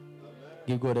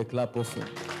Give God a clap offering.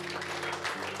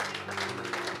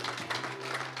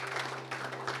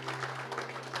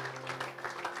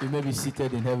 You may be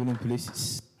seated in heavenly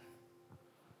places.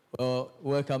 Well,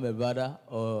 welcome a brother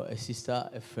or a sister,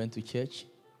 a friend to church.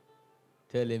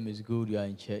 Tell him it's good you are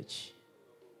in church.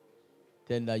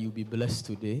 Tell him that you'll be blessed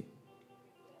today.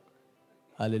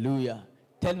 Hallelujah.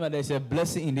 Tell me there's a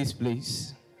blessing in this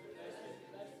place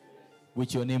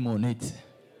with your name on it.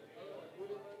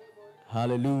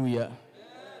 Hallelujah.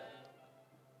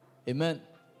 Amen.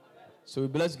 So we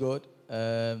bless God.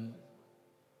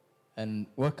 And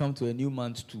welcome to a new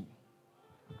month too.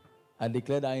 I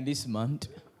declare that in this month,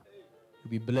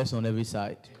 you'll be blessed on every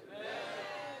side.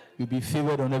 You'll be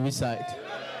favored on every side.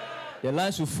 The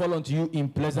lines will fall onto you in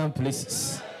pleasant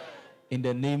places. In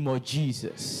the name of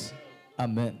Jesus.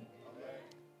 Amen.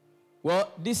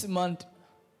 Well, this month,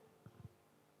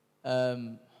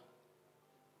 I'll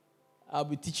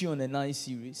be teaching on a nice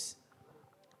series.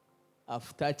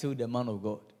 I've titled The Man of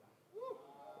God.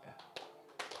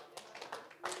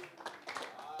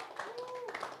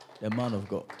 The Man of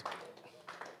God.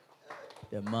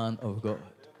 The Man of God.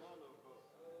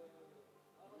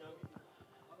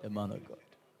 The Man of God.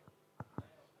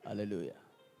 Hallelujah.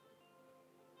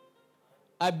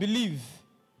 I believe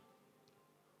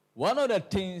one of the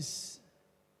things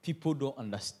people don't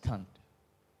understand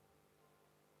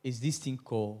is this thing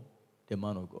called the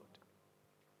Man of God.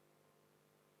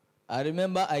 I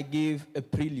remember I gave a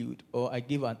prelude or I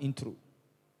gave an intro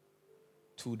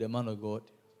to the Man of God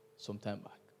some time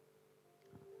back.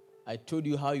 I told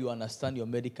you how you understand your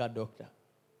medical doctor.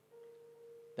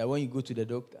 That when you go to the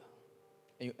doctor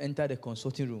and you enter the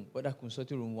consulting room, whether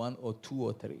consulting room 1 or 2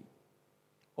 or 3,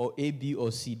 or A, B,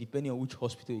 or C, depending on which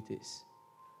hospital it is,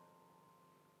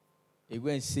 you go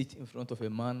and sit in front of a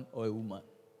man or a woman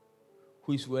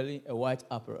who is wearing a white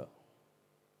apparel.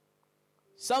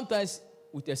 Sometimes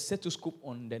with a stethoscope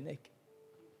on the neck,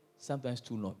 sometimes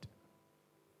too not.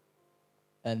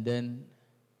 And then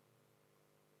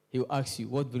he will ask you,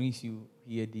 what brings you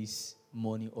here this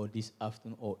morning or this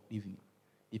afternoon or evening,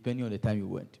 depending on the time you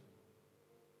went.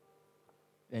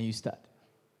 Then you start.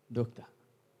 Doctor,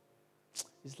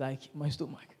 it's like my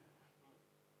stomach.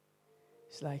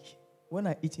 It's like when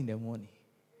I eat in the morning,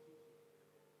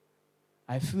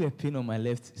 I feel a pain on my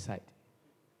left side.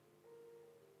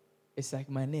 It's like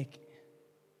my neck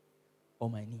or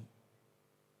my knee.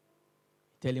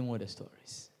 Tell him what the story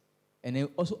is. And then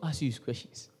also ask you his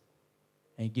questions.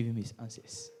 And give him his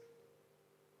answers.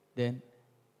 Then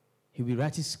he'll be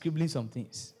writing, scribbling some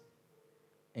things.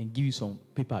 And give you some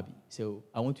paper. So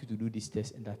I want you to do this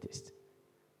test and that test.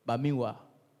 But meanwhile,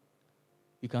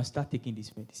 you can start taking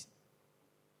this medicine.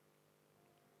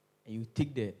 And you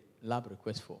take the lab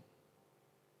request form.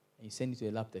 And you send it to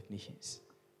the lab technicians.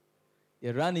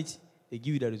 They run it, they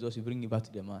give you the results, you bring it back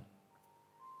to the man.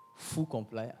 Full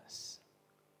compliance.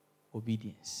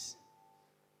 Obedience.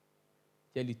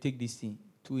 Tell you take this thing,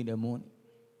 2 in the morning,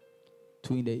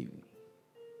 2 in the evening.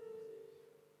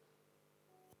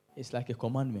 It's like a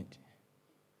commandment.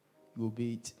 You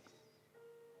obey it.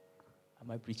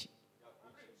 Am I preaching?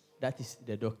 That is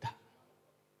the doctor.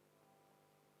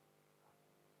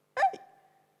 Hey!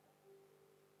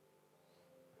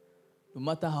 No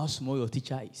matter how small your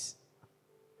teacher is,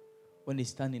 when they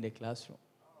stand in the classroom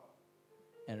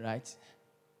and write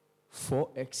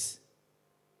 4x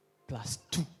plus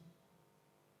 2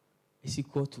 is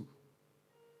equal to,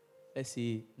 let's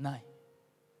say, 9.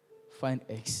 Find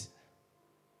x.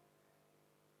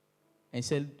 And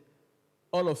said,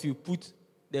 all of you put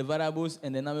the variables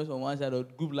and the numbers on one side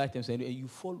of group items and you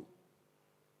follow.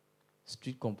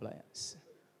 Strict compliance.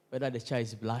 Whether the child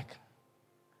is black,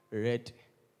 red,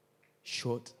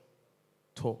 short,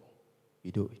 tall,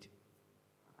 you do it.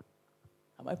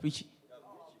 Am I preaching?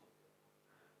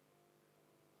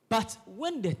 But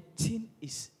when the thing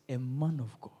is a man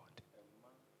of God,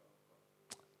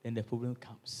 then the problem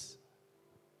comes.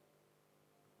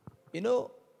 You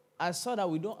know, I saw that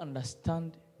we don't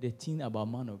understand the thing about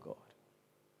man of God.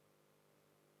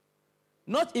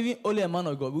 Not even only a man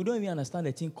of God, we don't even understand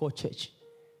the thing called church.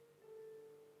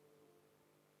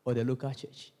 Or the local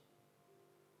church.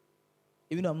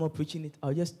 Even though I'm not preaching it,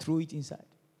 I'll just throw it inside.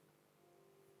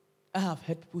 I have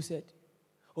heard people said,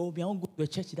 oh, I won't go to a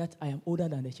church that I am older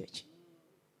than the church.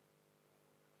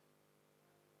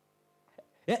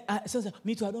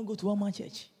 Me too, I don't go to one-man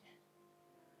church.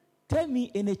 Tell me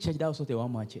any church that was not a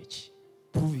one-man church.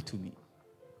 Prove it to me.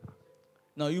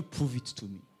 Now you prove it to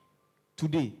me.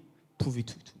 Today, prove it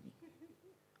to me.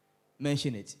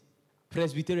 Mention it.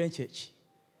 Presbyterian Church.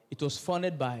 It was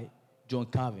founded by John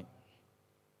Calvin.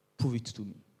 Prove it to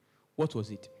me. What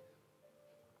was it?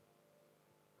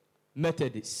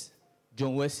 Methodist,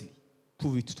 John Wesley.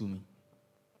 Prove it to me.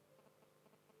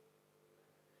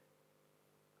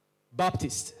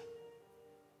 Baptist,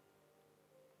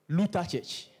 Luther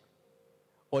Church,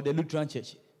 or the Lutheran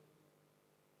Church.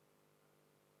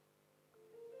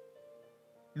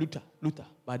 Luther,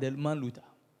 by the man Luther,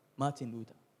 Martin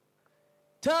Luther.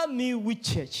 Tell me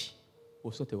which church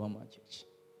was not a one-man church.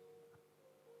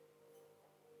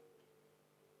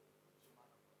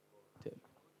 Tell me.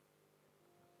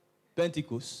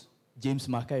 Pentecost, James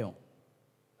Macayon.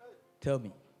 Tell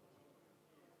me.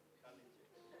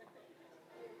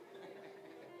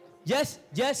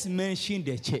 Just mention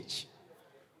the church.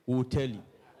 We'll tell you.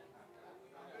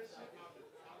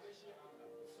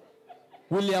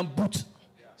 William Booth,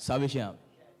 Salvation Army.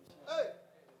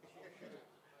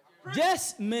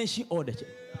 Just mention all the church.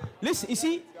 Listen, you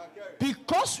see,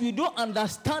 because we don't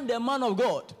understand the man of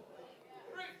God,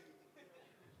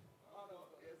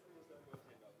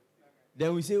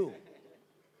 then we say, oh,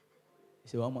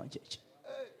 it's a one-man church.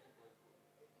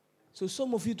 So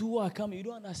some of you who are coming, you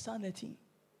don't understand the thing.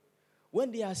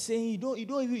 When they are saying you don't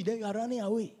even, then you are running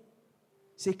away.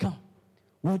 Say, come,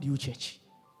 where do you church?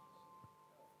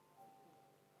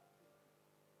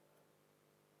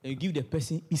 And you give the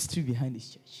person history behind this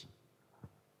church.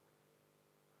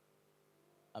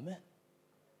 Amen.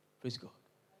 Praise God.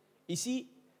 You see,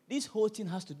 this whole thing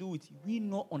has to do with we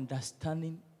not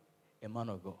understanding a man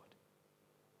of God.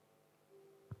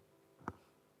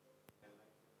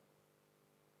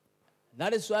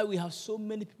 That is why we have so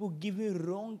many people giving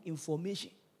wrong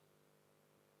information.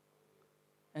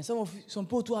 And some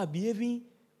people who are behaving,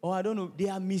 or I don't know, they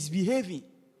are misbehaving.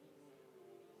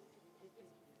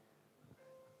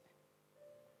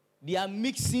 They are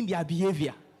mixing their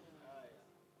behavior.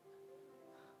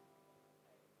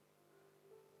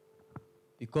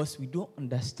 Because we don't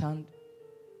understand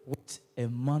what a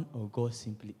man of God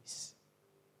simply is.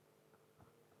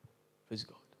 Praise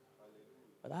God.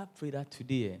 But I pray that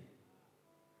today,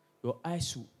 your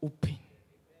eyes will open.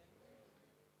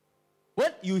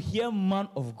 When you hear man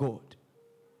of God,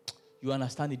 you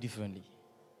understand it differently.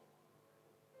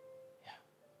 Yeah.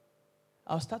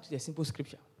 I'll start with a simple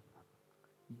scripture.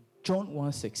 John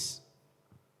 1:6.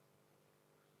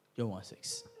 John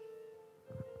 1:6.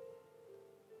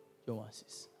 John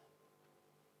 1:6.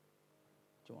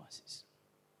 John 1:6.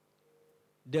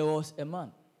 There was a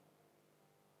man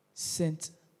sent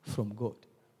from God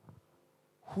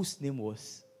whose name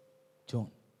was John.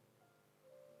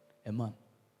 A man.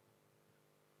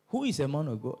 Who is a man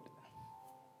of God?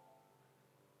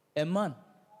 A man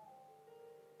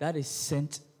that is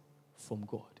sent from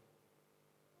God.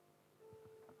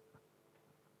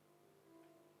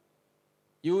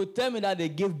 You will tell me that they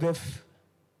gave birth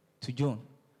to John.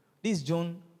 This is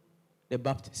John the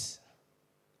Baptist,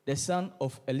 the son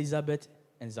of Elizabeth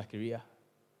and Zachariah.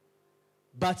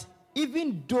 But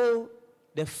even though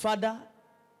the father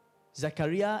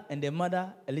Zachariah and the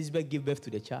mother Elizabeth gave birth to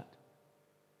the child,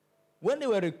 when they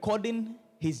were recording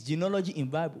his genealogy in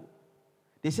Bible,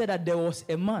 they said that there was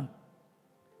a man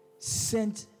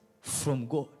sent from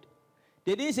God.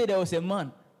 They didn't say there was a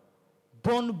man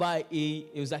born by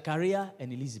a Zachariah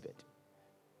and Elizabeth.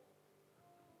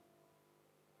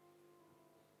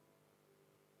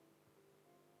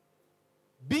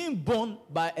 Being born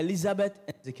by Elizabeth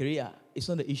and Zachariah is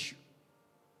not the issue.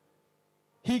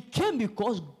 He came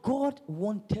because God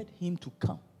wanted him to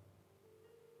come.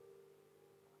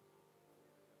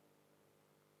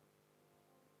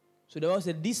 So there was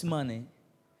this man,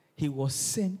 he was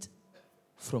sent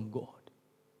from God.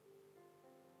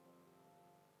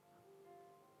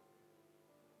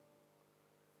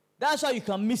 That's why you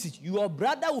can miss it. Your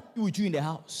brother will be with you in the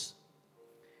house.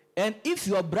 And if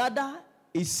your brother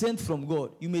is sent from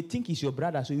God, you may think he's your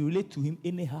brother, so you relate to him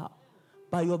anyhow.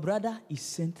 But your brother is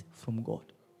sent from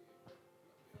God.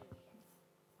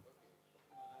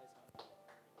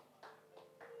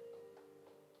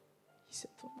 He's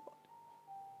sent from God.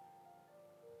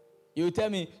 You will tell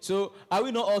me, so are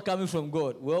we not all coming from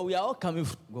God? Well, we are all coming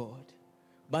from God.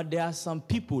 But there are some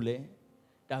people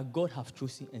that God has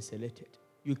chosen and selected.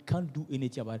 You can't do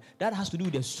anything about it. That has to do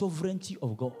with the sovereignty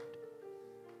of God.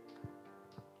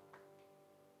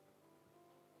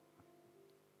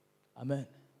 Amen.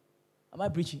 Am I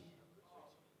preaching?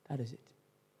 That is it.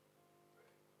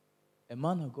 A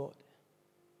man of God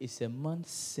is a man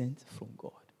sent from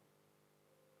God.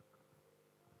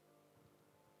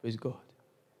 Praise God.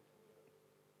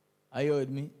 Are you with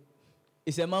me?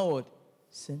 It's a man what?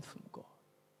 Sent from God.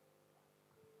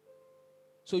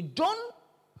 So John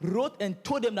wrote and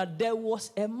told them that there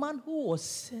was a man who was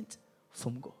sent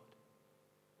from God.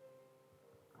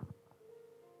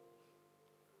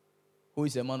 who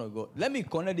is a man of God. Let me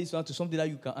connect this one to something that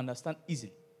you can understand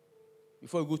easily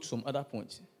before we go to some other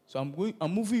points. So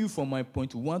I'm moving you from my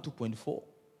point 1 to point 4.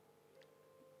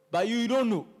 But you don't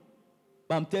know.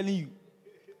 But I'm telling you.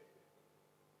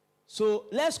 So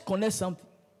let's connect something.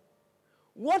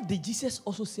 What did Jesus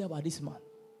also say about this man?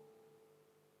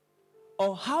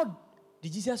 Or how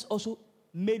did Jesus also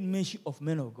make mention of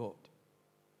men of God?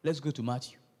 Let's go to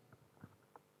Matthew.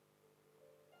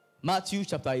 Matthew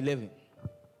chapter 11,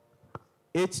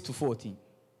 8 to 14.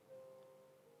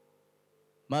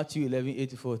 Matthew 11, 8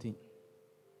 to 14.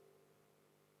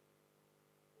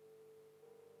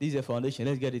 This is a foundation.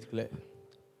 Let's get it clear.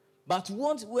 But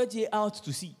what went ye out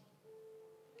to see?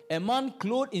 A man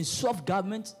clothed in soft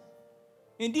garments?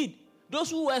 Indeed,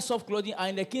 those who wear soft clothing are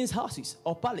in the king's houses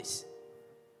or palace.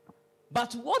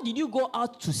 But what did you go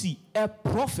out to see? A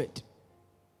prophet.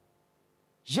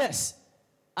 Yes,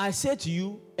 I say to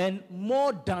you, and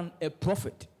more than a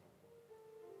prophet.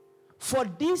 For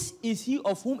this is he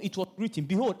of whom it was written,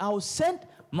 behold, I will send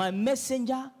my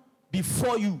messenger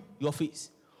before you, your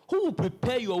face, who will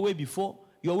prepare your way before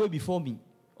me,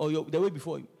 or the way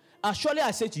before you. As surely I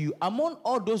say to you, among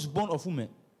all those born of women,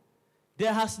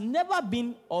 there has never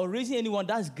been or raised anyone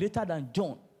that is greater than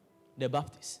John the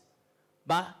Baptist.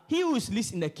 But he who is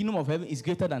least in the kingdom of heaven is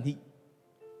greater than he.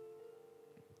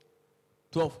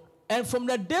 12. And from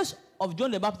the days of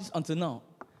John the Baptist until now,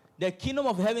 the kingdom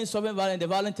of heaven is suffering violence, and the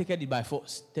violent take it by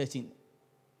force. 13.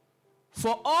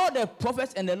 For all the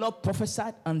prophets and the Lord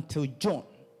prophesied until John,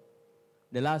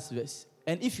 the last verse.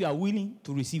 And if you are willing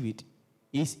to receive it,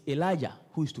 is Elijah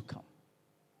who is to come.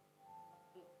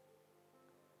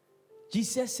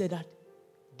 Jesus said that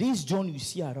this John you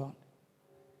see around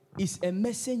is a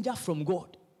messenger from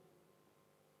God.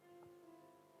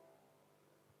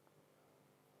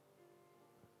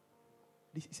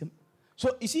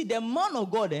 So you see, the man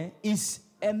of God is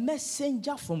a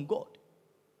messenger from God.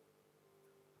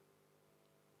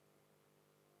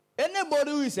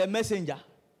 Anybody who is a messenger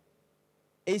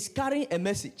is carrying a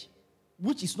message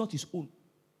which is not his own.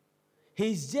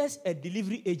 He is just a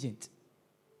delivery agent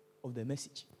of the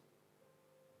message.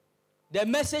 The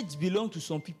message belongs to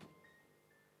some people,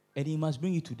 and he must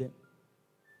bring it to them.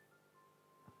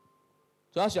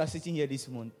 So as you are sitting here this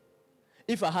morning,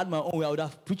 if I had my own way, I would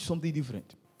have preached something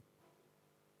different.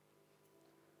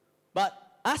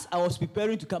 But as I was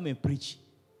preparing to come and preach,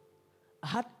 I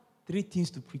had 3 things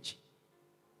to preach.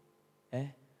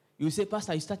 You say,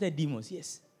 Pastor, you started demons.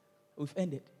 Yes, we've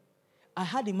ended. I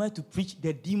had in mind to preach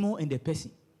the demon and the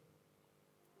person.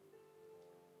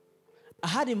 I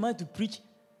had in mind to preach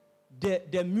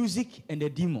the music and the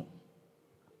demon.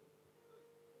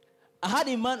 I had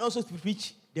in mind also to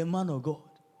preach the man of God.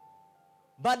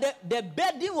 But the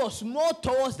burden was more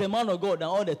towards the man of God than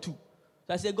all the two.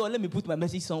 So I said, God, let me put my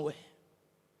message somewhere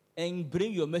and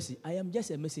bring your message. I am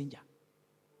just a messenger.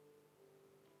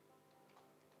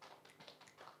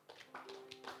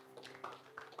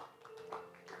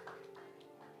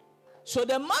 So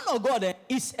the man of God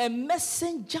is a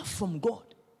messenger from God.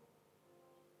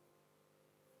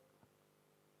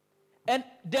 And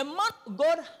the man of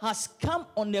God has come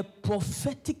on a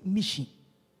prophetic mission.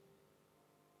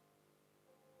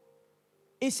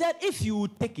 He said, if you will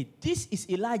take it, this is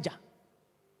Elijah.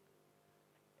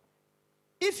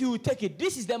 If you will take it,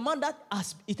 this is the man that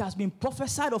it has been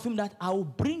prophesied of him that I will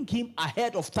bring him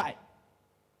ahead of time.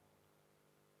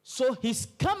 So his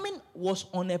coming was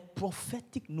on a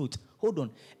prophetic note. Hold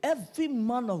on. Every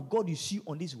man of God you see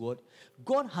on this world,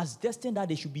 God has destined that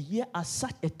they should be here at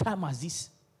such a time as this.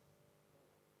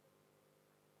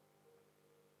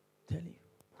 Tell you.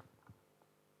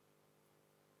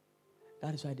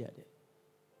 That is why they are there.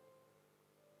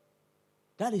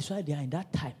 That is why they are in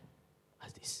that time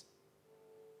as this.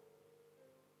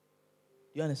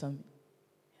 Do you understand me?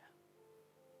 Yeah.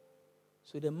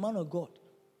 So the man of God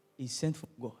is sent from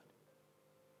God.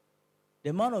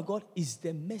 The man of God is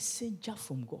the messenger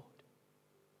from God.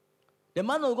 The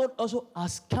man of God also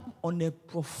has come on a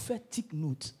prophetic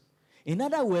note. In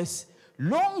other words,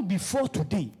 long before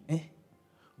today,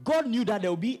 God knew that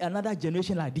there will be another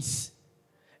generation like this.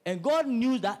 And God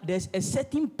knew that there's a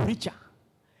certain preacher,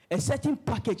 a certain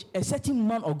package, a certain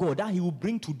man of God that he will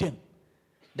bring to them.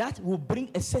 That will bring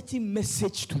a certain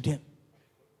message to them.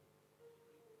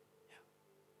 Yeah.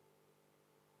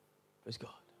 Praise God.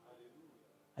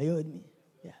 Are you with me?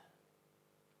 Yeah.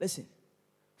 Listen.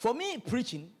 For me,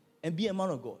 preaching and being a man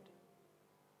of God,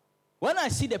 when I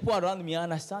see the people around me, I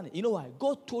understand it. You know why?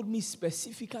 God told me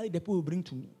specifically the people will bring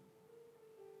to me.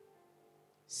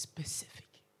 Specific.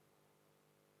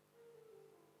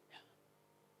 Yeah.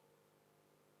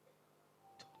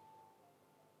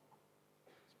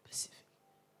 Specific.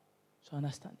 So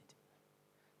understand it.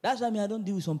 That's why I don't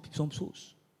deal with some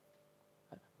souls.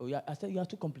 I said you are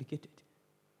too complicated.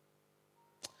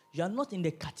 You are not in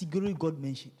the category God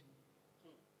mentioned.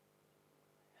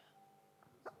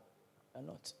 You are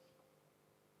not.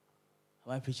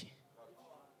 Am I preaching?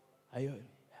 Are you?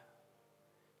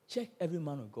 Check every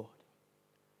man of God.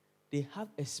 They have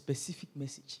a specific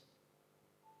message.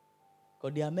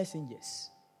 Because they are messengers.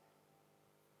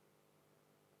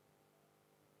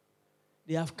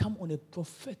 They have come on a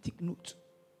prophetic note.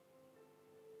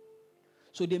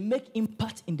 So they make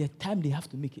impact in the time they have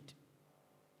to make it.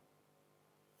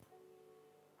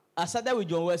 I started with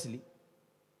John Wesley.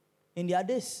 In their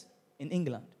days in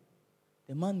England,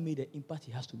 the man made the impact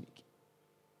he has to make.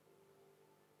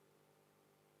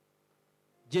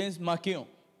 James Mackay,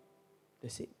 the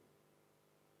same.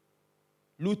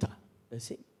 Luther, the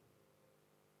same.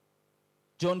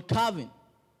 John Calvin,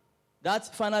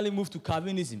 that finally moved to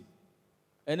Calvinism.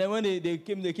 And then when they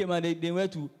came and they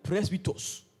went to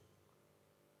presbyters,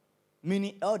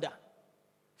 meaning elder,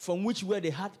 from which where they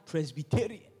had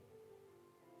Presbyterian.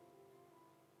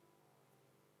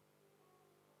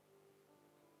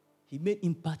 He made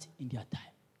impact in their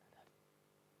time.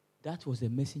 That was the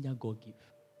messenger God gave.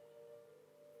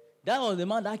 That was the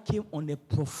man that came on a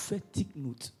prophetic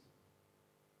note.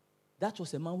 That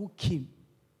was the man who came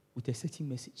with a certain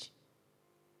message.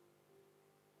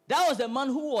 That was the man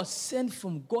who was sent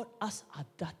from God as at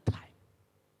that time.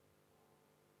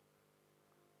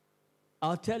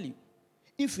 I'll tell you,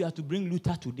 if you are to bring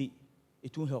Luther today,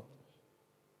 it won't help.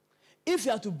 If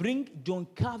you are to bring John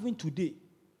Calvin today,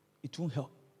 it won't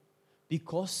help.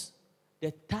 Because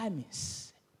the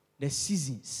timings, the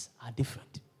seasons are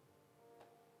different.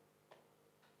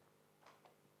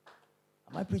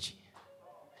 Am I preaching?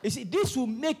 You see, this will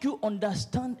make you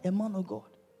understand a man of God.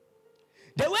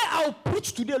 The way I'll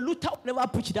preach today, Luther will never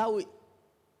preach that way.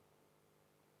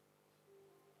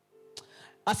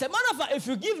 As a matter of fact, if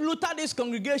you give Luther this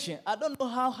congregation, I don't know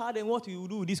how hard and what you will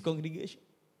do with this congregation.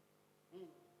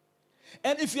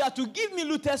 And if you are to give me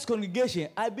Luther's congregation,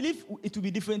 I believe it will be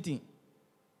a different thing.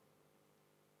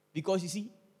 Because you see,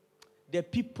 the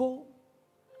people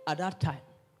at that time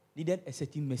needed a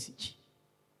certain message.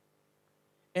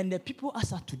 And the people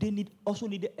as of today also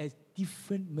needed a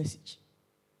different message.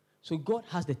 So God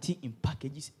has the thing in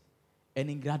packages and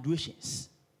in graduations.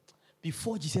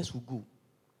 Before Jesus will go,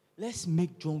 let's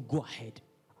make John go ahead.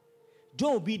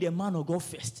 John will be the man of God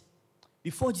first.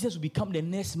 Before Jesus will become the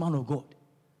next man of God.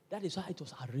 That is how it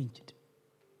was arranged.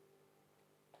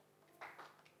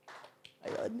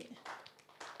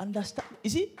 Understand? You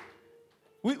see,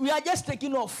 we are just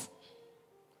taking off.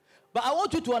 But I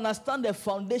want you to understand the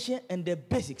foundation and the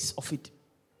basics of it.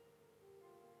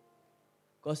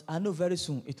 Because I know very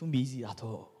soon it won't be easy at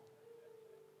all.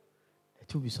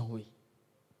 It will be some way.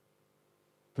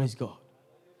 Praise God.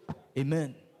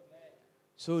 Amen.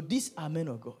 So these are men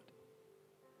of God.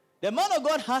 The man of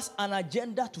God has an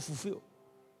agenda to fulfill.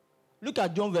 Look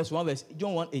at John 1:8.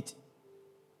 John 1:8.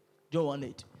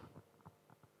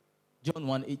 John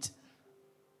 1:8.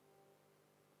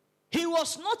 He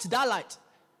was not that light.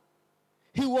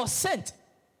 He was sent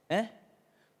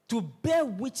to bear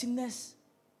witness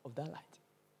of that light.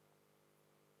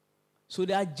 So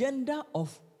the agenda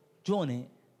of John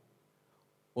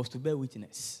was to bear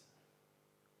witness.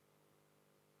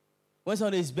 When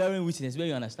someone is bearing witness, where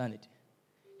you understand it,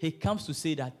 he comes to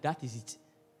say that is it.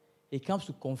 He comes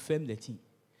to confirm the thing.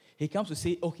 He comes to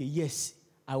say, okay, yes,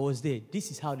 I was there.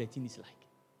 This is how the thing is like.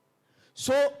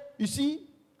 So, you see,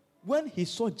 when he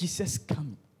saw Jesus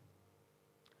coming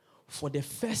for the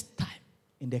first time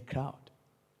in the crowd,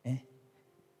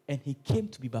 and he came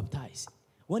to be baptized,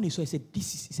 when he saw, he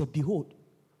said, behold,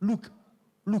 look,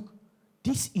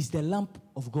 this is the Lamb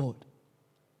of God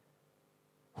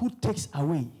who takes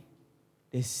away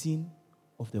the sin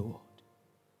of the world.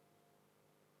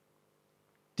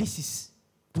 This is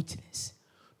witness.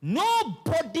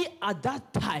 Nobody at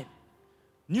that time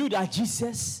knew that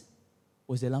Jesus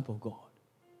was the Lamb of God.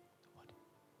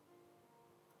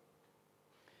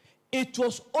 It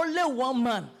was only one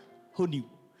man who knew.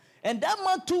 And that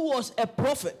man too was a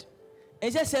prophet.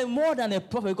 And he said more than a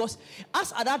prophet, because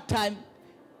as at that time,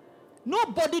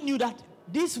 nobody knew that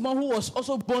this man who was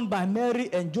also born by Mary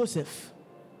and Joseph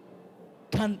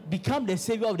can become the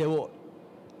Savior of the world.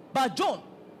 But John,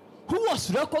 who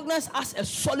was recognized as a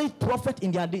solid prophet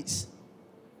in their days,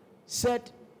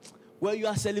 said, well, you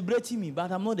are celebrating me,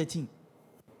 but I'm not the thing.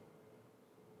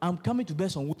 I'm coming to bear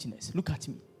some witness. Look at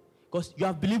me. Because you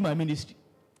have believed my ministry.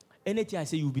 Anything I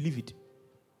say, you believe it.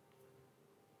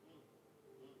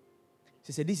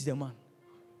 She said, this is the man.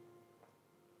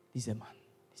 This is the man.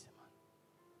 This is the man.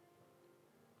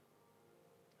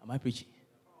 Am I preaching?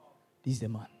 This is the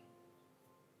man.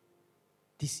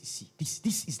 This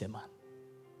is the man.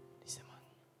 This is the man.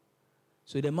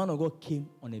 So the man of God came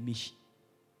on a mission.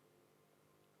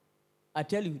 I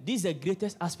tell you, this is the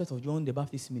greatest aspect of John the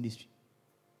Baptist ministry.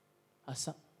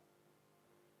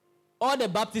 All the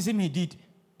baptism he did,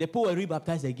 the people were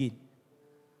rebaptized again.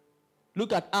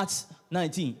 Look at Acts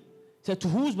 19. Said, to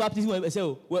whose baptism? Said,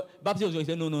 oh, well, baptism. He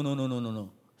said, no.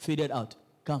 Faded out.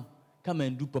 Come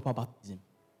and do proper baptism.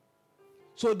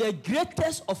 So the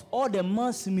greatest of all the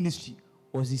man's ministry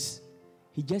was this.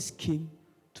 He just came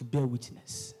to bear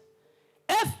witness.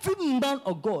 Every man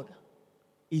of God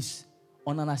is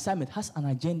on an assignment, has an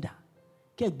agenda.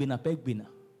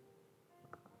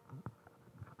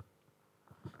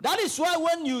 That is why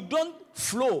when you don't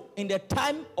flow in the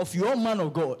time of your man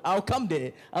of God, I'll come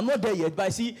there. I'm not there yet, but I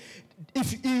see,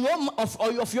 if you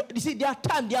see,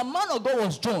 their man of God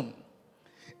was John,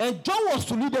 and John was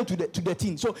to lead them to the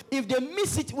team. So if they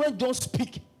miss it when John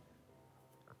speaks,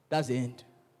 that's the end.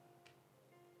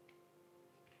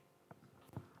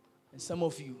 And some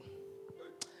of you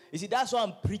see, that's why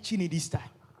I'm preaching it this time,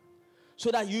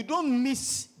 so that you don't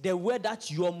miss the word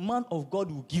that your man of God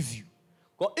will give you.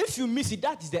 But if you miss it,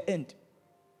 that is the end.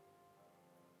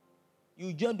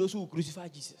 You join those who will crucify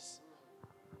Jesus.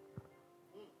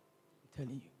 I'm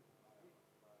telling you.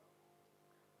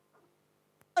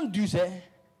 Andrew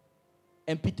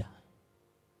and Peter,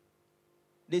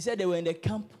 they said they were in the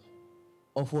camp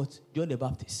of what? John the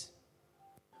Baptist.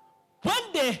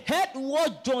 When they heard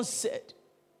what John said,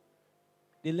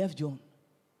 they left John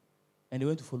and they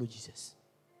went to follow Jesus.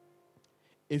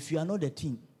 If you are not the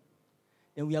team,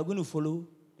 then we are going to follow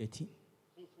the team.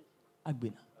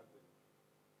 Agbena.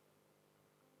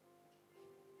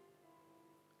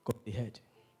 God the head.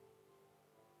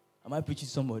 Am I preaching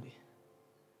to somebody?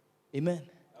 Amen.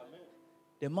 Amen.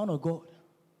 The man of God,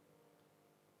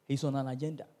 he's on an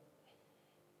agenda.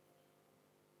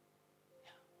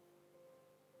 Yeah.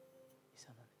 He's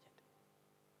on an agenda.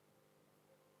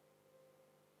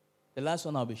 The last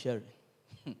one I'll be sharing.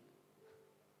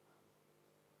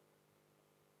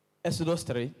 Exodus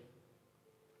 3,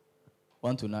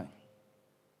 1-9.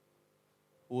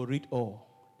 We'll read all,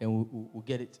 then we'll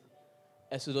get it.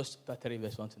 Exodus 3,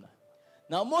 verse 1-9.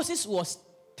 Now Moses was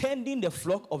tending the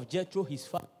flock of Jethro, his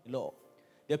father-in-law,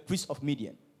 the priest of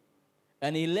Midian.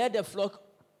 And he led the flock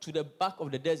to the back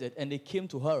of the desert, and they came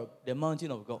to Horeb, the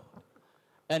mountain of God.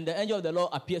 And the angel of the Lord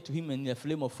appeared to him in a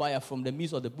flame of fire from the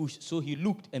midst of the bush. So he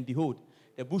looked, and behold,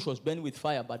 the bush was burning with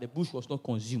fire, but the bush was not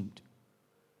consumed.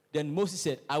 Then Moses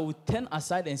said, I will turn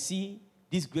aside and see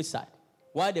this great sight,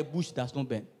 why the bush does not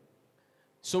burn.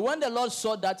 So when the Lord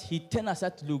saw that, he turned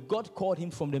aside to look. God called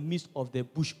him from the midst of the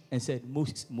bush and said,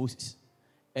 Moses, Moses.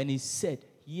 And he said,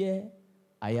 here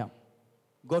I am.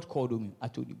 God called him. I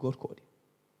told you, God called him.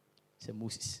 He said,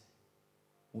 Moses,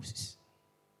 Moses.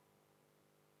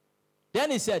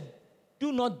 Then he said,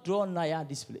 do not draw nigh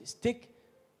this place. Take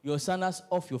your sandals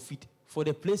off your feet, for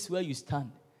the place where you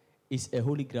stand is a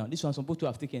holy ground. This one supposed to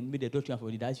have taken, made the doctrine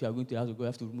for the that you are going to the house of God, you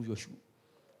have to remove your shoe.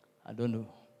 I don't know.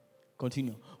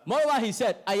 Continue. Moreover, he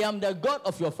said, I am the God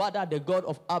of your father, the God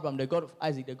of Abraham, the God of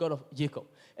Isaac, the God of Jacob.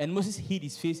 And Moses hid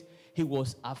his face. He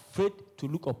was afraid to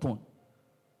look upon.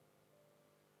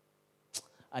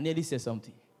 I nearly said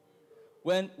something.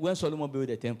 When Solomon built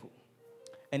the temple,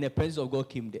 and the presence of God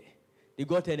came there, the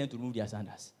God told them to remove their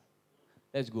sandals.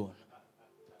 Let's go on.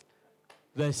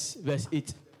 Verse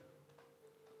 8.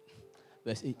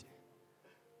 Verse 8.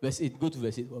 Verse 8. Go to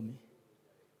verse 8 for me.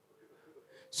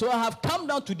 So I have come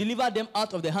down to deliver them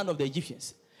out of the hand of the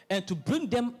Egyptians, and to bring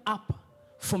them up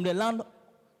from the land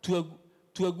to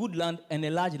a good land and a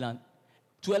large land,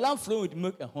 to a land flowing with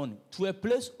milk and honey, to a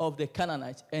place of the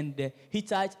Canaanites and the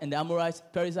Hittites and the Amorites,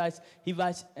 Perizzites,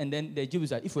 Hivites, and then the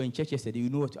Jebusites. If you're in church yesterday, you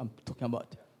know what I'm talking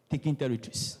about. Taking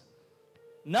territories.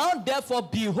 Now, therefore,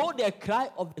 behold, the cry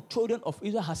of the children of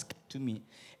Israel has come to me.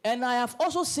 And I have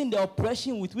also seen the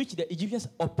oppression with which the Egyptians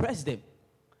oppressed them.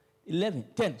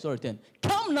 10.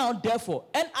 Come now, therefore,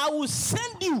 and I will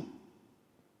send you.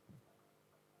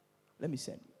 Let me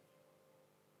send you.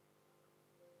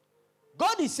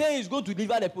 God is saying he's going to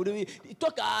deliver the people. He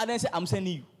talk and then say, I'm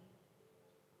sending you.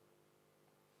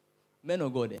 Men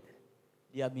of God,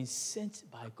 they have been sent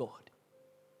by God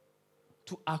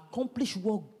to accomplish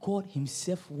what God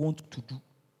himself wants to do.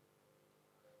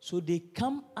 So they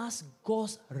come as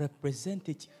God's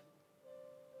representative.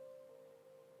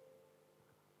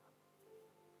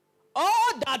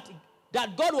 All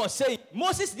that God was saying,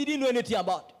 Moses didn't know anything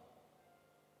about.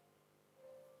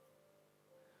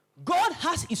 God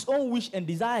has his own wish and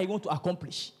desire he wants to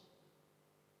accomplish.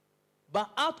 But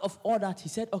out of all that, he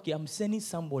said, okay, I'm sending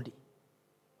somebody.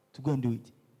 to go and do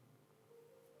it.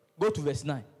 Go to verse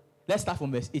 9. Let's start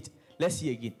from verse 8. Let's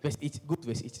see again. Verse 8. Go to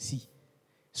verse 8. See.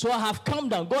 So I have come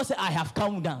down. God said, I have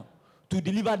come down to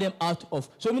deliver them out of.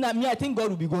 So I think God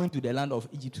will be going to the land of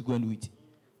Egypt to go and do it.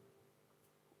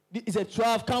 He said, so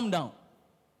I have come down.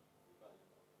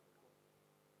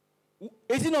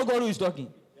 Is it not God who is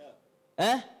talking? Yeah.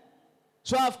 Eh?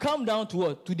 So I have come down to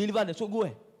what? To deliver them. So go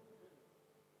ahead.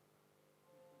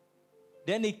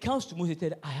 Then he comes to Moses and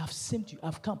said, I have sent you. I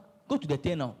have come. Go to the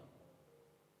 10 now.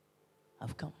 I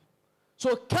have come.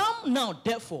 So come now,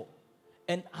 therefore,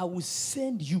 and I will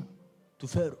send you to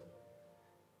Pharaoh,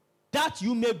 that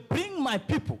you may bring my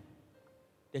people,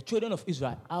 the children of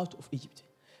Israel, out of Egypt.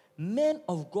 Men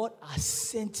of God are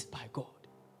sent by God.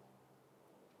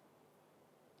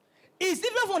 It's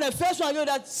different from the first one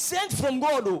that sent from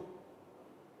God, though.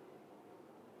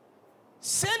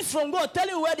 Sent from God, tell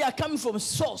you where they are coming from,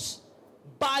 source.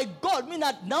 By God, meaning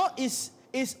that now is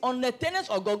on the tenets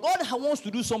of God. God wants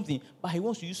to do something, but he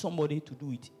wants to use somebody to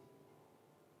do it.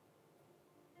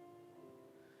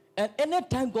 And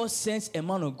anytime God sends a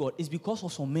man of God, it's because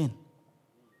of some men.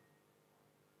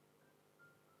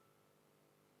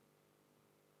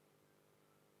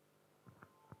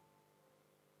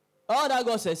 All that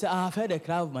God says, I have heard the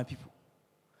cry of my people.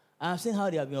 I have seen how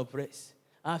they have been oppressed.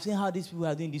 I have seen how these people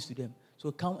are doing this to them.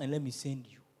 So come and let me send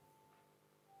you.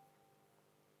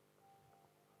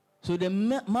 So the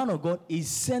man of God is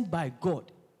sent by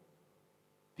God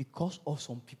because of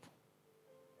some people.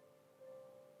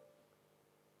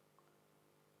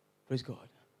 Praise God.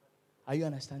 Are you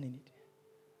understanding it?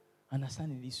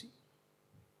 Understanding this?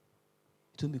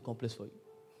 It won't be complex for you.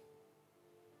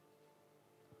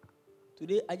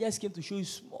 Today, I just came to show you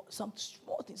some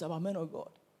small things about men of God.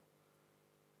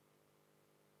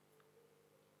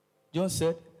 John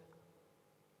said,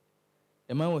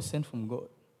 the man was sent from God.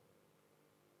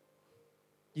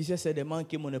 Jesus said the man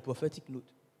came on a prophetic note.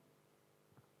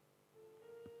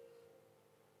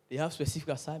 They have specific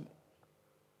assignment.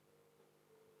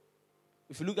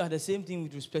 If you look at the same thing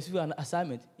with specific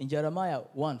assignment in Jeremiah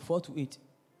 1, 4-8,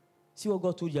 see what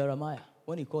God told Jeremiah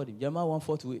when he called him. Jeremiah 1,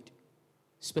 4-8.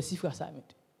 Specific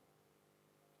assignment.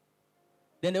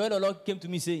 Then the word of the Lord came to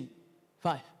me saying,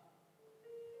 5.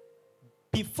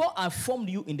 Before I formed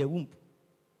you in the womb,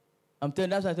 I'm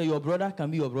telling you, that's why I tell you, your brother can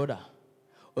be your brother.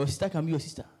 Or your sister can be your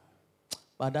sister.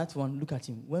 But that one, look at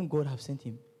him. When God has sent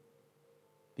him,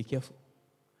 be careful.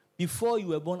 Before you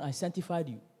were born, I sanctified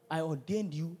you. I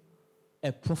ordained you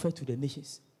a prophet to the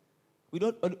nations. We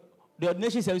don't. The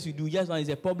ordination service we do, yes, one is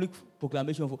a public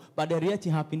proclamation for. But the real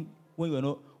thing happened when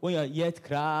you are yet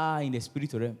crying in the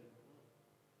spiritual realm.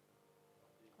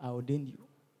 I ordained you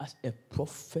as a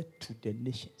prophet to the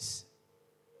nations.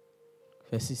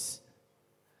 Verses.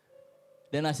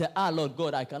 Then I said, Lord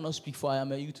God, I cannot speak for I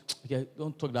am a youth. Okay,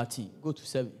 don't talk that thing. Go to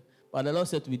 7. But the Lord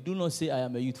said to me, do not say I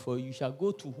am a youth, for you shall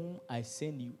go to whom I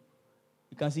send you.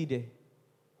 You can see there.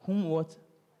 Whom what?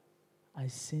 I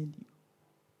send you.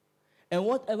 And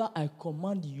whatever I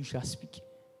command you, you shall speak.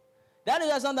 That is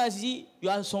why sometimes you see, you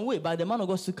are some way, but the man of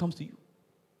God still comes to you.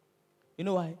 You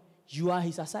know why? You are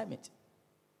his assignment.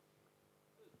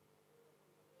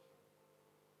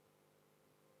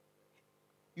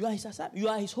 You are his assignment. You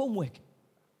are his homework.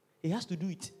 He has to do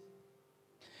it.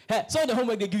 Hey, some of the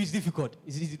homework they give is difficult.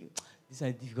 This is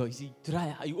difficult. You see,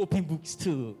 try. You open books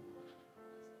too.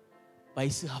 But you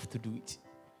still have to do it.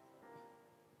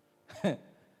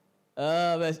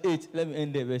 Verse 8. Let me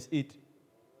end there. Verse 8.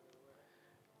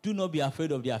 Do not be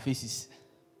afraid of their faces.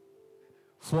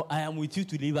 For I am with you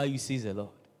to deliver you, says the Lord.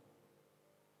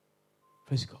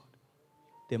 Praise God.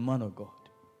 The man of God.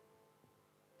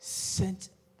 Sent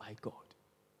by God.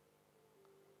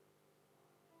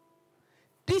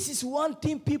 This is one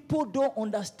thing people don't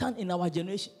understand in our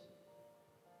generation.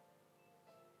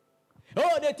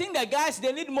 Oh, they think the guys,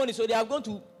 they need money, so they are going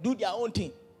to do their own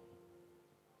thing.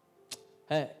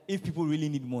 Hey, if people really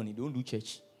need money, don't do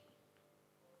church.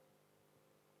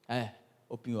 Hey,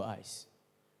 open your eyes.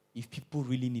 If people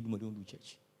really need money, don't do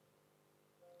church.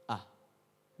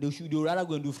 They would rather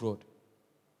go and do fraud.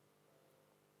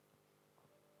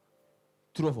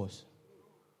 True of us.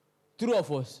 True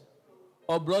of us.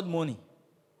 Or blood money.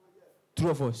 True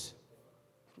of us.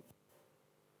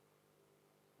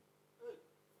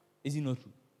 Is it not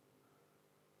true?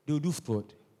 They will do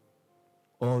fraud.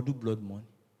 Or do blood money.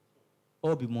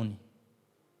 Or be money.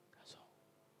 That's all.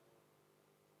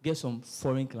 Get some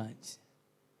foreign clients.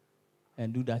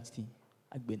 And do that thing.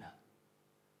 Agbena.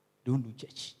 Don't do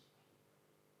church.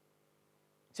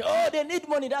 Say, oh, they need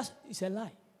money. It's a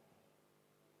lie.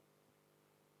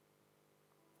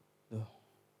 No.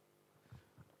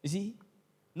 You see,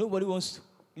 nobody wants to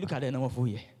look at the number 4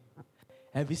 here.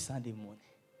 every Sunday morning.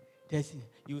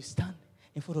 You will stand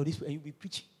in front of this and you'll be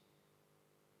preaching.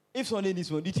 If Sunday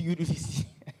this one, you do this.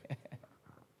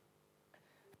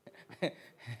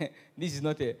 This is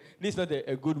not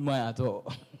a good man at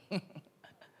all.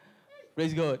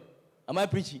 Praise God. Am I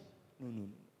preaching? No.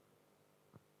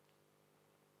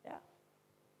 Yeah.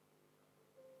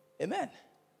 Amen.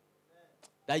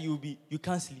 That you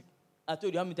can't sleep. I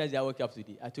told you how many times I woke up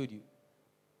today. I told you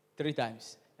 3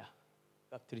 times. Yeah.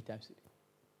 Up 3 times today.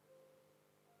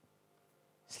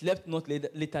 Slept not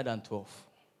later than 12.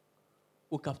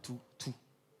 Woke up 2.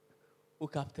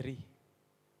 Woke up 3.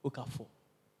 Woke up 4.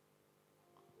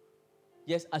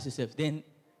 Just ask yourself. Then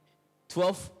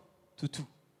 12 to 2.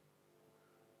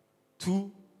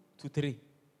 2 to 3.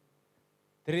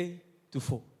 3 to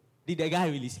 4. Did the guy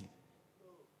really sleep?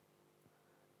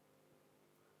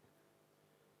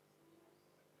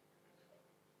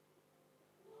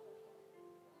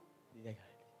 Did the guy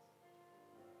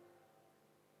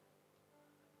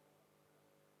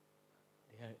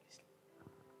really sleep?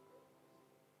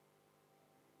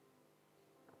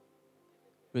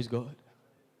 Praise God.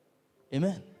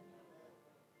 Amen.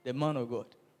 The man of God.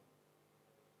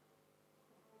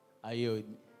 Are you with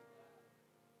me?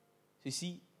 So you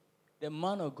see, the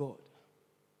man of God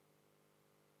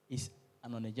is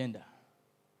on agenda.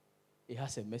 He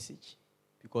has a message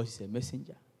because he's a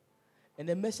messenger. And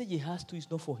the message he has to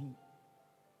is not for him.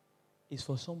 It's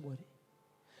for somebody.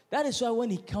 That is why when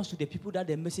he comes to the people that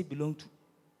the message belongs to,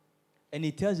 and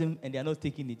he tells them and they are not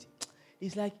taking it,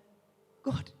 it's like,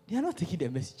 God, they are not taking the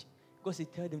message. Because he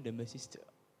tells them the message still.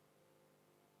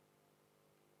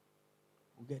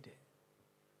 We'll get there.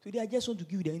 Today I just want to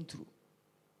give you the intro.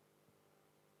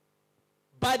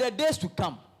 By the days to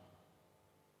come,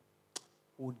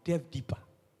 we'll delve deeper.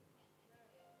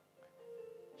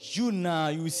 You now,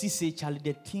 you see, say, Charlie,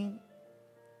 the thing,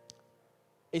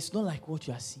 it's not like what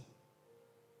you are seeing.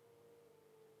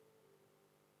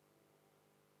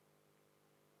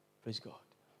 Praise God.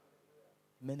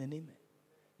 Amen and amen.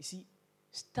 You see,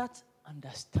 start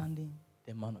understanding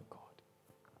the man of God.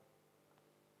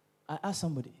 I asked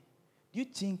somebody, do you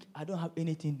think I don't have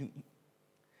anything doing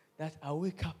that I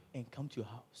wake up and come to your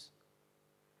house?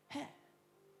 Hey,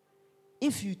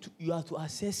 if you are to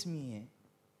assess me,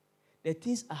 the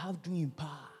things I have doing in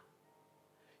power,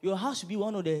 your house should be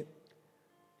one of the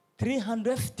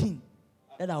 300th thing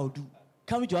that I will do.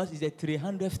 Coming to us is the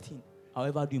 300th thing I'll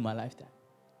ever do in my lifetime.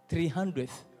 300th.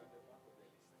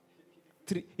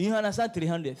 You understand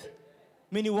 300th?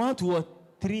 Meaning 1 to what?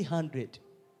 300.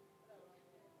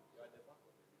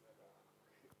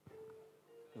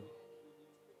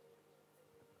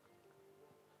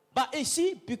 But you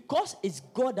see, because it's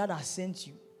God that has sent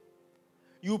you,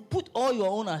 you put all your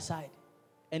own aside,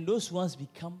 and those ones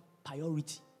become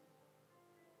priority.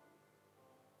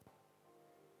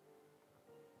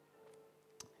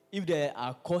 If there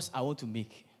are calls I want to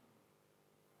make,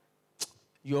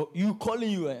 you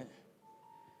calling you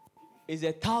is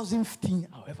 1,000th thing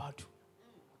I'll ever do.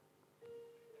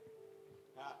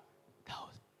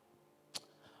 1,000.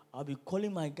 I'll be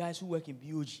calling my guys who work in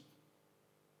BOG.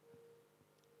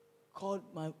 Call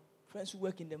my friends who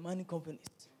work in the mining companies.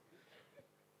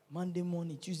 Monday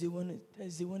morning, Tuesday,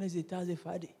 Wednesday, Thursday,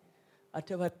 Friday. At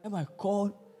every time I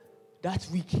call that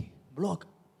week, block.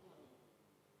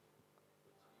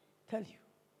 Tell you.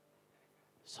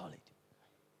 Solid.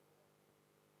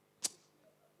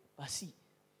 But see,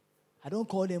 I don't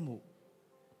call them all.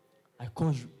 I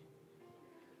call you.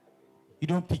 You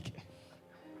don't pick.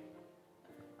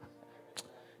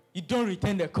 You don't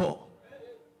return the call.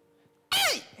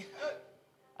 Hey!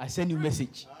 I send you a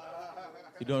message.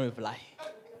 You don't reply.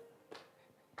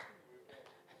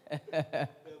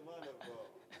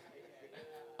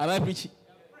 Am I preaching?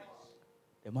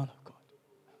 The man of God.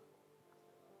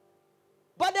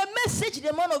 But the message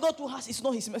the man of God has is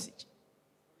not his message.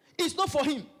 It's not for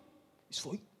him. It's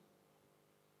for you.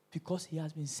 Because he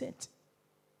has been sent.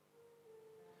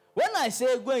 When I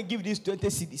say go and give these 20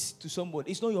 CDs to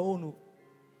somebody, it's not your own.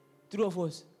 True of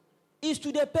us. It's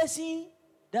to the person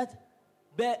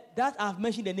that I've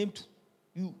mentioned the name to.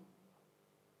 You.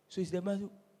 So it's the man.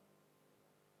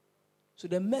 So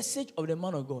the message of the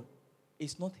man of God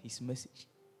is not his message.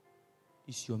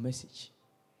 It's your message.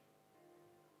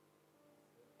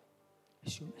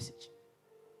 It's your message.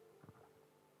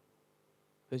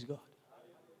 Praise God.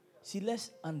 See,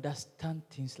 let's understand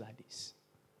things like this.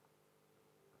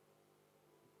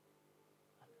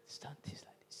 Understand things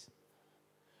like this.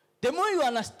 The more you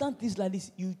understand things like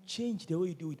this, you change the way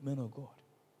you do with men of God.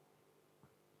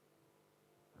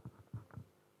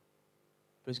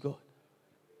 Praise God.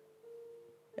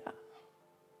 Yeah.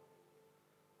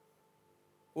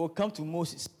 We'll come to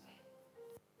Moses.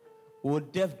 We'll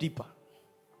delve deeper.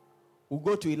 We'll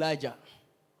go to Elijah.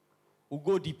 We'll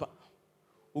go deeper.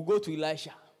 We'll go to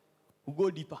Elisha. We'll go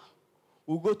deeper.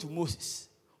 We'll go to Moses.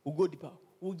 We'll go deeper.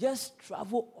 We'll just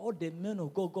travel all the men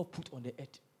of God put on the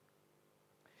earth.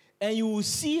 And you will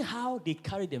see how they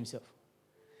carry themselves.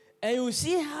 And you will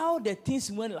see how the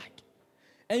things went like.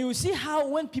 And you will see how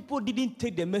when people didn't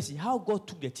take the message, how God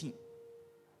took the thing.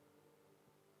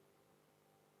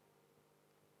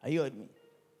 Are you with me?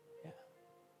 Yeah.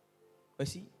 But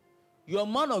see, your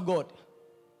man of God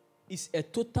is a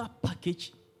total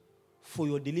package for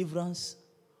your deliverance,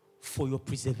 for your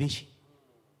preservation.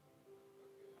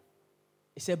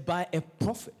 It said, by a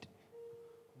prophet,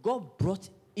 God brought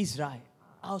Israel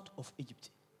out of Egypt.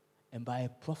 And by a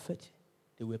prophet,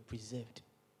 they were preserved.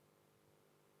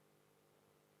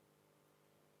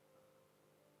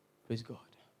 Praise God.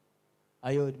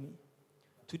 Are you with me?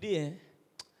 Today,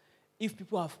 if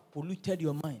people have polluted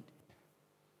your mind,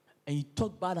 and you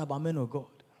talk bad about men of God,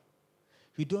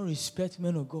 you don't respect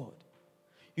men of God,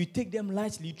 you take them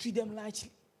lightly, you treat them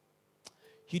lightly,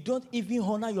 you don't even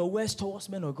honor your words towards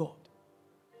men of God.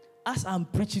 As I'm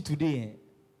preaching today,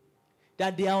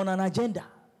 that they are on an agenda.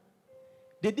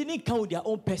 They didn't come with their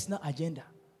own personal agenda.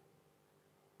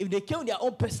 If they came with their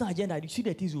own personal agenda, you see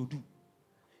the things they'll do.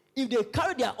 If they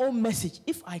carry their own message,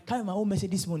 if I carry my own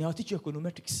message this morning, I'll teach you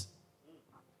econometrics.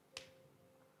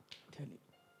 Tell you.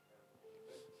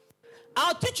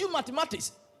 I'll teach you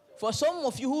mathematics. For some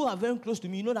of you who are very close to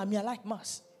me, you know that I like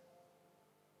maths.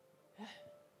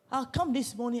 I'll come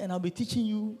this morning and I'll be teaching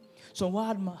you some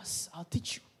wild maths. I'll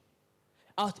teach you.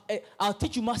 I'll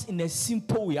teach you maths in a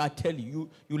simple way. I tell you,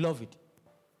 you love it.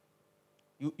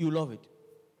 You love it.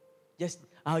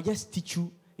 I'll just teach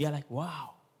you. You're like,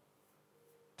 wow.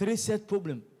 3 set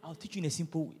problem. I'll teach you in a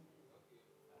simple way.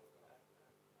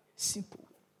 Simple.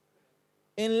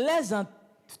 In less than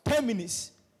 10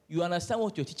 minutes, you understand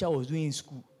what your teacher was doing in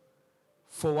school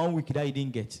for 1 week that you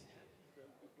didn't get.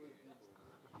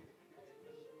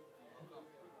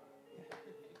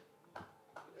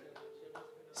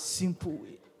 Simple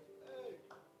way.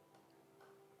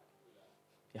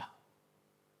 Yeah.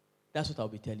 That's what I'll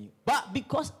be telling you. But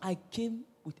because I came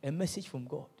with a message from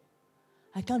God,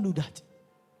 I can't do that.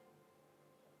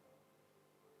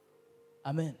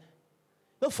 Amen.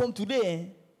 But from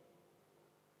today,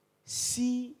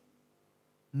 see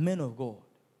men of God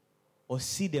or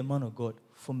see the man of God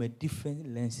from a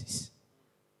different lenses.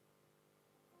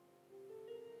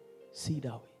 See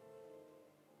that way.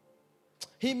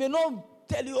 He may not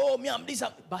tell you, oh, me, I'm this,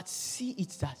 but see it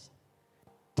that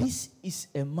this is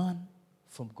a man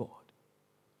from God.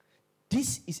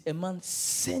 This is a man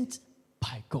sent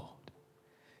by God.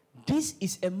 This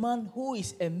is a man who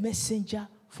is a messenger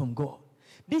from God.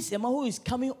 This is a man who is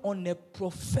coming on a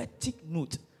prophetic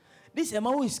note. This is a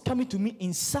man who is coming to me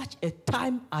in such a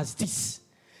time as this.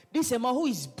 This is a man who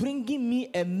is bringing me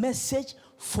a message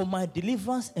for my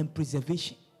deliverance and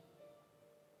preservation.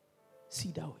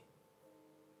 See that way.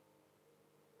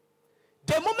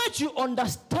 The moment you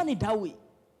understand it that way,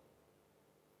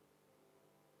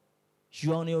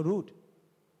 you are on your road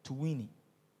to winning.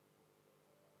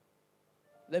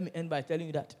 Let me end by telling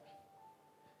you that.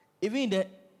 Even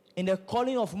in the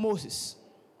calling of Moses,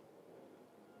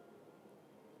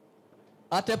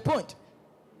 at a point,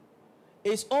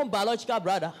 his own biological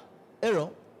brother, Aaron,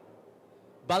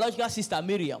 biological sister,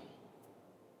 Miriam,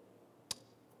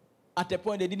 at a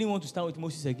point, they didn't want to stand with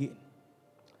Moses again.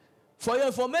 For your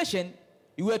information,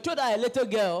 you were told that a little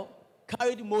girl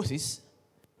carried Moses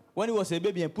when he was a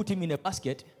baby and put him in a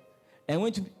basket and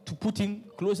went to put him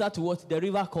closer to what the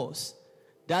river calls,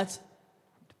 that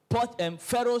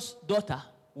Pharaoh's daughter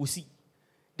will see.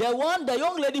 The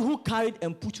young lady who carried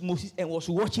and put Moses and was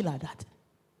watching like that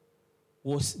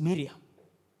was Miriam.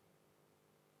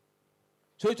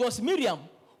 So it was Miriam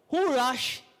who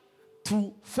rushed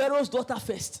to Pharaoh's daughter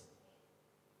first.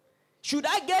 Should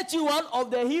I get you one of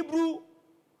the Hebrew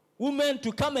women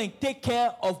to come and take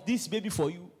care of this baby for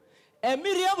you? And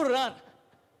Miriam ran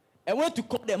and went to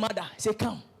call the mother. Say,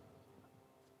 come.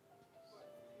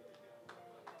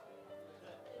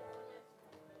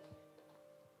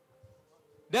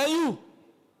 Then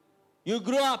you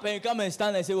grow up and you come and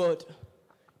stand and say what?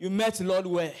 You met Lord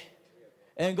where?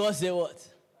 And God say what?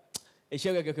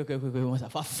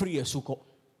 Free a suko.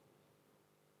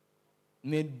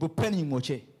 Made bupeni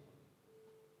moche.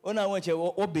 Ona wache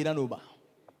obi na noba.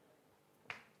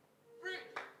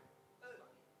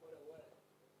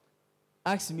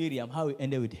 Ask Miriam how it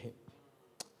ended with her.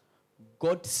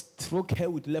 God struck her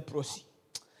with leprosy.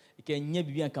 He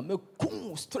can come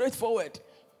straight forward.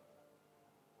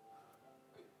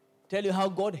 Tell you how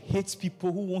God hates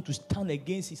people who want to stand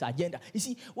against his agenda. You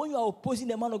see, when you are opposing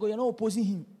the man of God, you're not opposing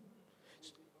him.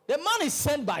 The man is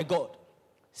sent by God,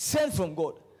 sent from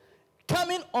God.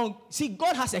 Coming on, see,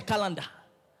 God has a calendar.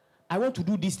 I want to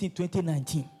do this in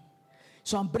 2019.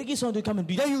 So I'm breaking something to come and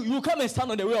do. Then you come and stand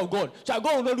on the way of God. So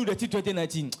God will not do the thing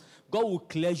 2019. God will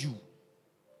clear you.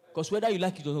 Because whether you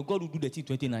like it or not, God will do the thing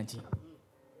 2019.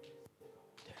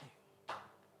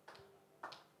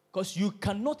 Because you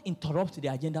cannot interrupt the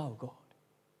agenda of God.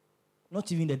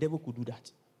 Not even the devil could do that.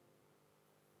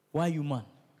 Why you man?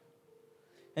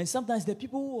 And sometimes the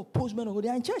people who oppose men of God, they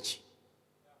are in church.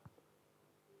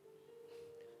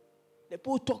 The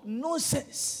people talk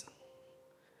nonsense.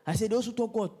 I said those who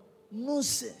talk God,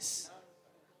 nonsense.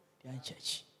 They are in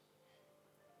church.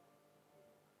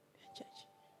 They are in church.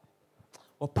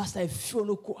 Or pastor, if you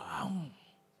look, I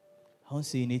won't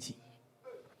say anything.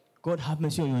 God have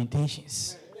mercy on your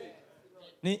intentions.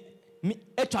 Me,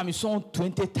 each time you saw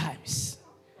 20 times.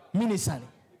 Minisani.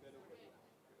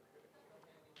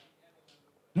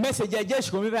 Message I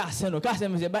just come over send or cast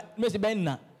message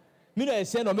benna. Me no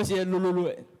send or message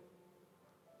lolo.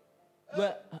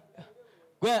 Go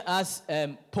and ask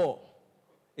Paul.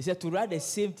 He said to write the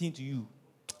same thing to you.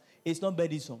 It's not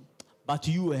burdensome, but to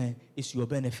you it's your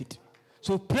benefit.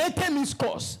 So plenty means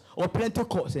cause or plenty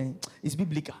cause is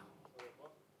biblical.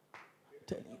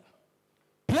 Tell you.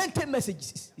 Plenty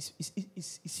messages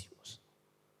is serious.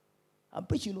 I'm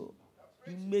preaching,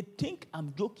 you may think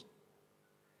I'm joking,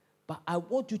 but I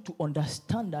want you to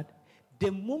understand that the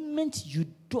moment you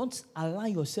don't allow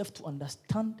yourself to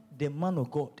understand the man of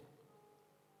God,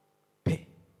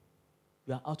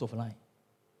 you are out of line.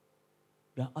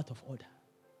 You are out of order.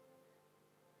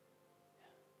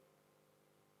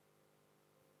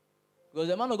 Because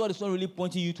the man of God is not really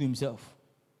pointing you to himself.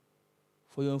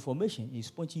 For your information,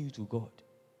 he's pointing you to God.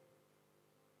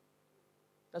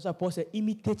 That's why Paul said,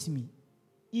 imitate me,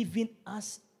 even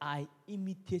as I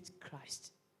imitate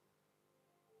Christ.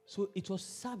 So it was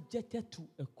subjected to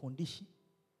a condition.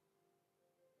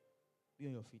 Be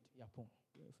on your feet. Yapon.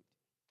 Be on your feet.